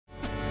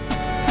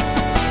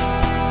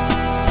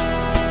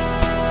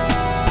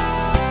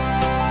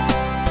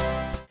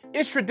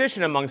It's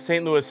tradition among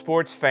St. Louis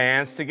sports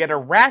fans to get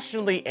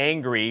irrationally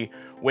angry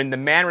when the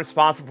man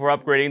responsible for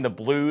upgrading the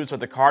Blues or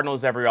the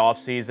Cardinals every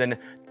offseason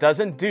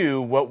doesn't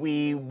do what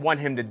we want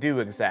him to do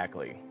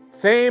exactly.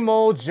 Same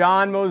old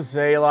John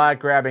Mozeliak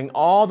grabbing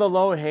all the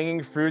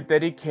low-hanging fruit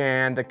that he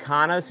can to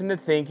con us into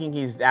thinking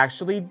he's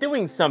actually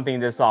doing something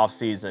this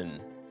offseason.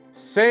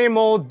 Same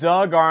old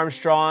Doug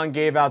Armstrong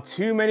gave out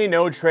too many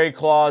no-trade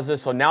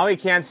clauses, so now he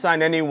can't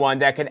sign anyone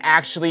that can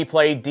actually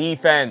play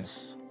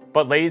defense.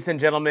 But ladies and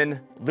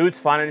gentlemen,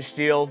 Lutz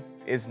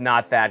is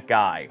not that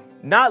guy.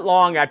 Not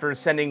long after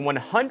sending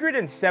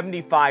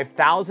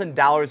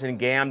 $175,000 in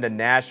GAM to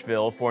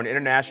Nashville for an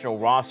international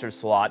roster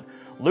slot,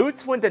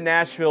 Lutz went to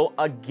Nashville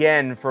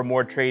again for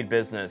more trade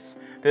business,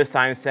 this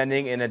time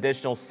sending an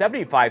additional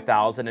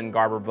 $75,000 in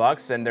Garber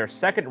Bucks and their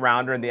second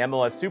rounder in the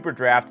MLS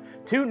Superdraft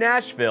to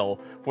Nashville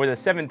for the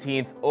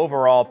 17th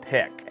overall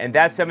pick. And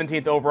that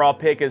 17th overall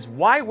pick is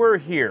why we're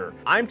here.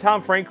 I'm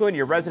Tom Franklin,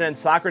 your resident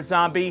soccer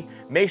zombie.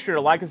 Make sure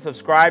to like and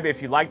subscribe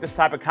if you like this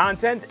type of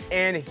content,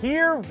 and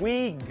here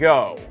we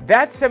go.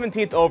 That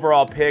 17th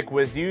overall pick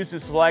was used to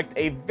select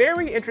a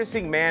very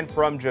interesting man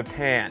from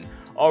Japan,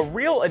 a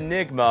real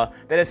enigma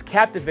that has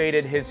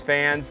captivated his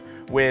fans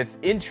with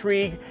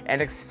intrigue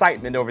and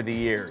excitement over the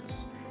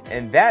years.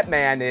 And that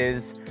man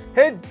is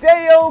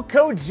Hosei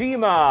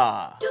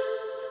Kijima.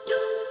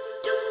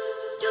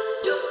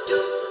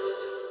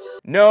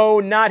 No,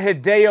 not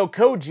Hideo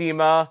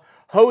Kojima,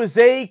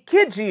 Hosei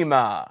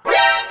Kijima.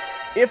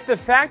 If the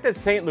fact that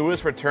St.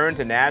 Louis returned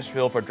to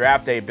Nashville for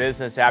draft day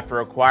business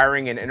after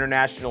acquiring an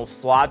international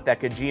slot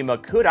that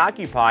Kijima could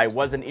occupy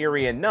wasn't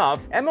eerie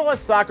enough,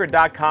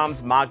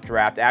 MLSsoccer.com's mock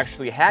draft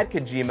actually had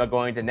Kijima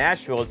going to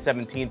Nashville at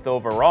 17th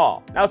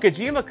overall. Now,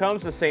 Kijima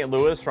comes to St.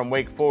 Louis from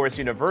Wake Forest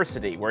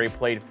University, where he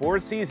played 4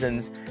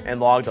 seasons and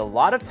logged a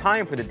lot of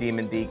time for the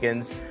Demon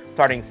Deacons,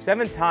 starting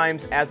 7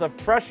 times as a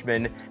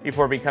freshman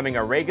before becoming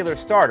a regular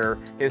starter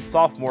his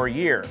sophomore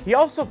year. He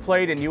also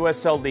played in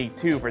USL League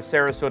 2 for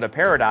Sarasota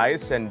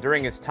Paradise, and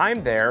during his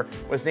time there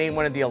was named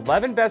one of the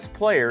 11 best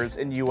players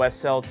in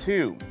USL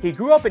 2. He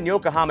grew up in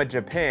Yokohama,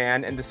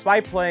 Japan, and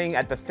despite playing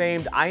at the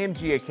famed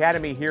IMG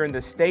Academy here in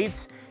the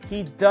States,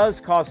 he does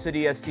cost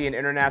City SC an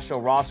international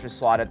roster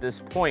slot at this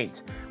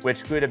point,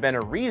 which could have been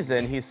a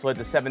reason he slid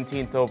to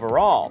 17th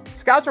overall.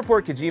 Scouts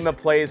report Kijima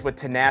plays with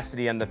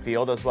tenacity on the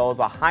field as well as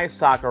a high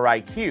soccer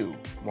IQ.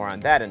 More on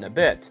that in a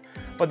bit.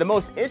 But the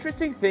most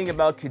interesting thing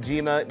about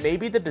Kijima may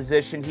be the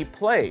position he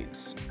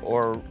plays,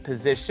 or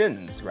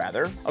positions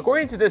rather.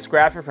 According to this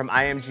graphic from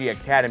IMG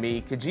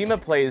Academy,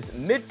 Kijima plays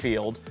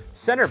midfield,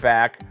 center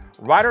back,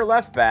 right or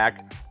left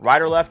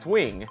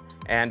wing,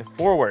 and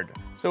forward.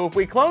 So if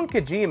we clone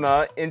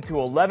Kijima into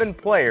 11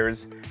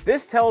 players,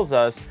 this tells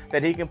us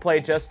that he can play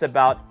just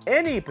about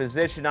any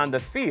position on the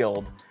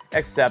field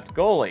except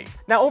goalie.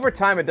 Now, over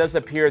time, it does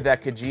appear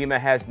that Kijima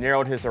has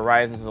narrowed his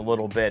horizons a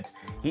little bit.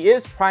 He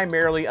is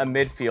primarily a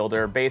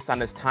midfielder based on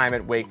his time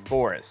at Wake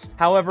Forest.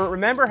 However,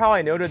 remember how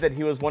I noted that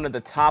he was one of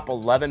the top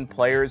 11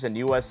 players in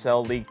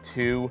USL League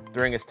 2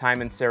 during his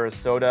time in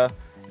Sarasota?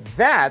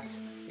 That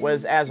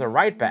was as a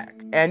right back.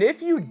 And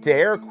if you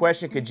dare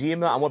question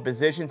Kijima on what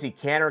positions he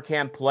can or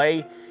can't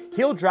play,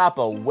 he'll drop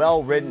a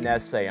well-written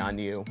essay on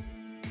you.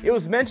 It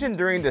was mentioned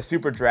during the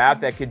Super Draft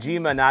that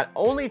Kijima not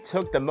only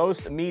took the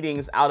most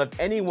meetings out of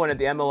anyone at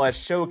the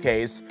MLS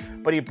Showcase,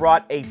 but he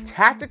brought a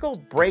tactical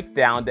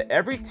breakdown to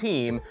every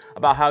team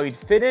about how he'd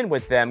fit in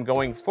with them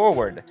going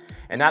forward.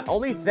 And not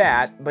only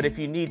that, but if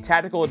you need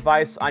tactical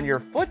advice on your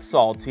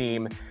futsal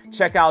team,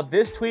 check out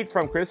this tweet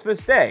from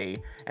Christmas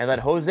Day and let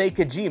Hosei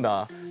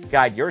Kijima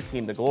guide your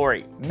team to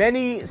glory.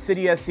 Many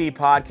City SC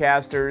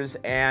podcasters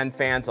and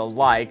fans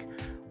alike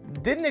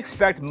didn't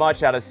expect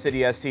much out of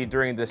City SC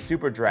during the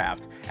Super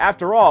Draft.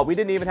 After all, we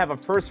didn't even have a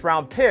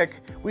first-round pick.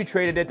 We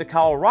traded it to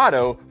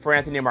Colorado for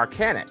Anthony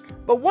Marcanic.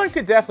 But one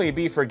could definitely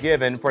be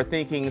forgiven for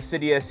thinking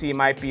City SC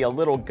might be a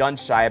little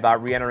gun-shy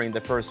about re-entering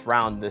the first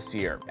round this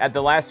year. At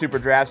the last Super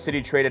Draft,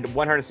 City traded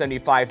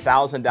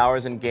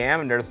 $175,000 in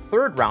GAM and their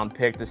third-round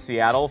pick to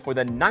Seattle for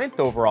the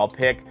 9th overall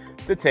pick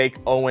to take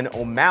Owen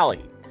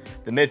O'Malley.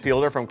 The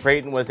midfielder from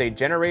Creighton was a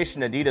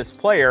Generation Adidas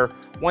player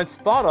once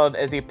thought of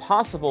as a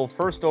possible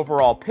first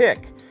overall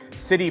pick.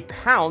 City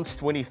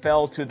pounced when he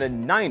fell to the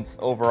 9th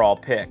overall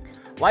pick.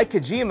 Like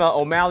Kijima,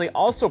 O'Malley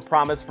also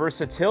promised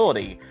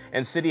versatility,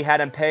 and City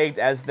had him pegged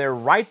as their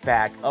right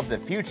back of the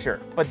future.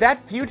 But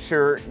that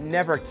future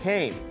never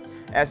came.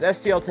 As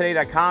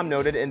STLtoday.com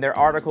noted in their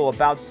article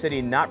about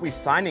City not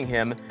re-signing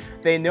him,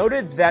 they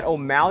noted that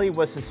O'Malley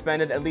was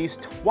suspended at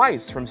least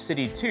twice from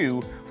City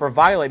 2 for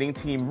violating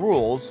team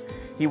rules.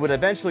 He would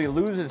eventually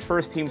lose his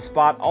first team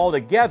spot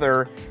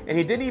altogether, and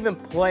he didn't even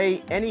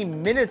play any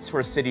minutes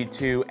for City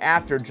 2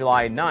 after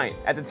July 9th.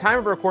 At the time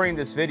of recording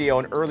this video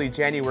in early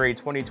January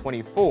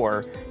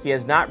 2024, he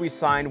has not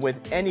re-signed with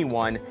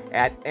anyone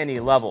at any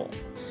level.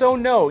 So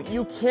no,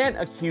 you can't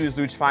accuse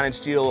Lutz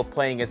of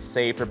playing it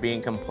safe or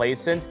being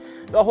complacent.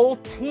 The whole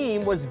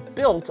team was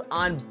built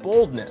on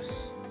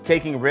boldness.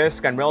 taking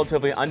risks on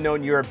relatively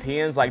unknown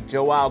Europeans like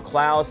Joao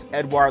Klaus,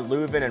 Edouard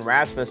Leuven, and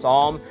Rasmus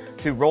Alm,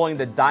 to rolling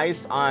the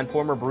dice on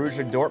former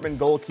Borussia Dortmund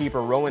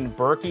goalkeeper Rowan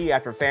Berkey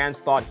after fans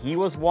thought he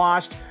was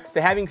washed,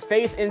 to having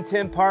faith in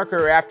Tim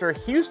Parker after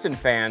Houston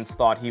fans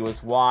thought he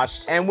was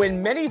washed. And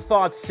when many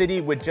thought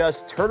City would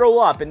just turtle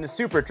up in the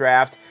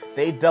Superdraft,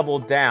 they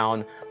doubled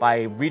down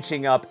by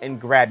reaching up and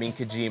grabbing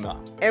Kijima.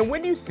 And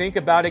when you think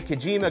about it,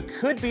 Kijima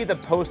could be the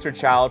poster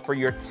child for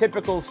your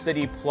typical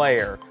City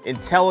player.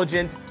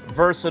 Intelligent,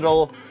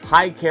 versatile,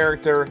 high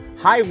character,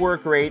 high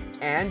work rate,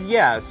 and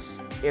yes,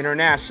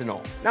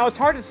 international. Now, it's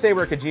hard to say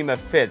where Kijima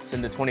fits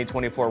in the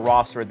 2024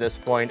 roster at this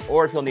point,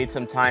 or if he'll need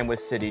some time with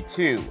City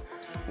too.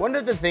 One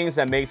of the things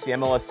that makes the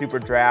MLS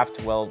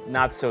Superdraft, well,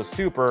 not so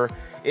super,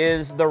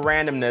 is the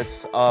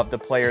randomness of the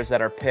players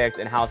that are picked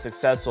and how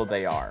successful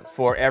they are.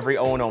 For every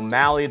Owen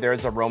O'Malley,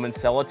 there's a Roman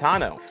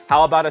Celentano.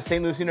 How about a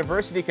St. Louis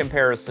University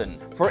comparison?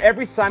 For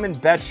every Simon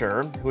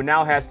Betcher, who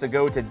now has to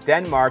go to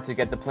Denmark to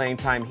get the playing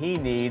time he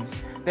needs,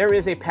 there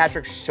is a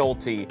Patrick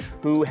Schulte,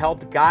 who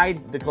helped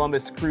guide the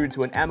Columbus Crew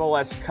to an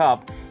MLS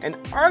Cup and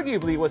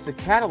arguably was the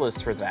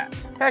catalyst for that.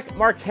 Heck,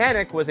 Mark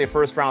Hannock was a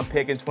first-round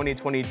pick in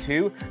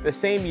 2022, the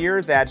same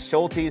year that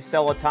Schulte,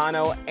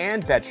 Celentano,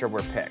 and Betcher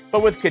were picked.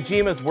 But with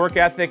Kijima's work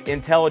ethic,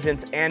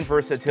 intelligence, and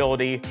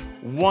versatility,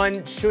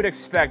 one should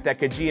expect that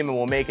Kijima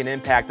will make an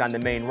impact on the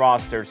main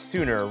roster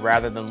sooner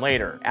rather than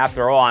later.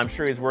 After all, I'm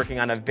sure he's working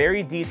on a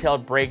very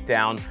detailed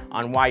breakdown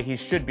on why he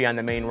should be on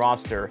the main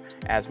roster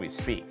as we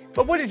speak.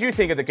 But what did you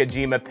think of the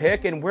Kijima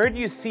pick, and where do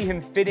you see him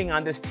fitting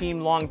on this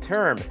team long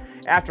term?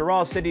 After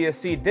all, City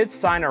SC did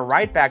sign a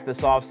right back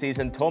this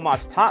offseason,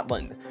 Tomas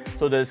Totland.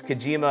 So does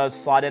Kijima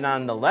slot in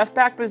on the left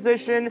back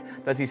position?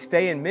 Does he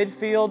stay in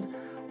midfield?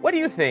 What do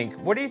you think?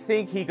 Where do you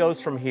think he goes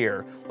from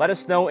here? Let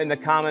us know in the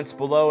comments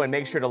below, and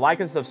make sure to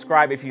like and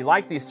subscribe if you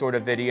like these sort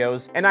of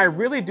videos. And I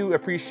really do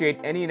appreciate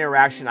any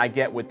interaction I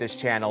get with this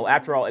channel.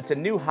 After all, it's a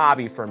new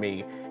hobby for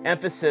me.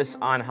 Emphasis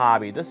on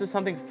hobby. This is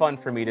something fun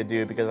for me to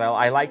do because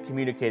I like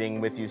communicating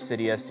with you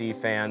City SC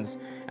fans,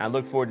 and I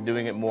look forward to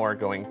doing it more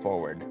going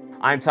forward.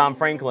 I'm Tom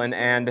Franklin,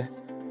 and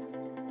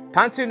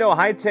Pantsu no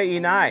Haite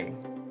Inai.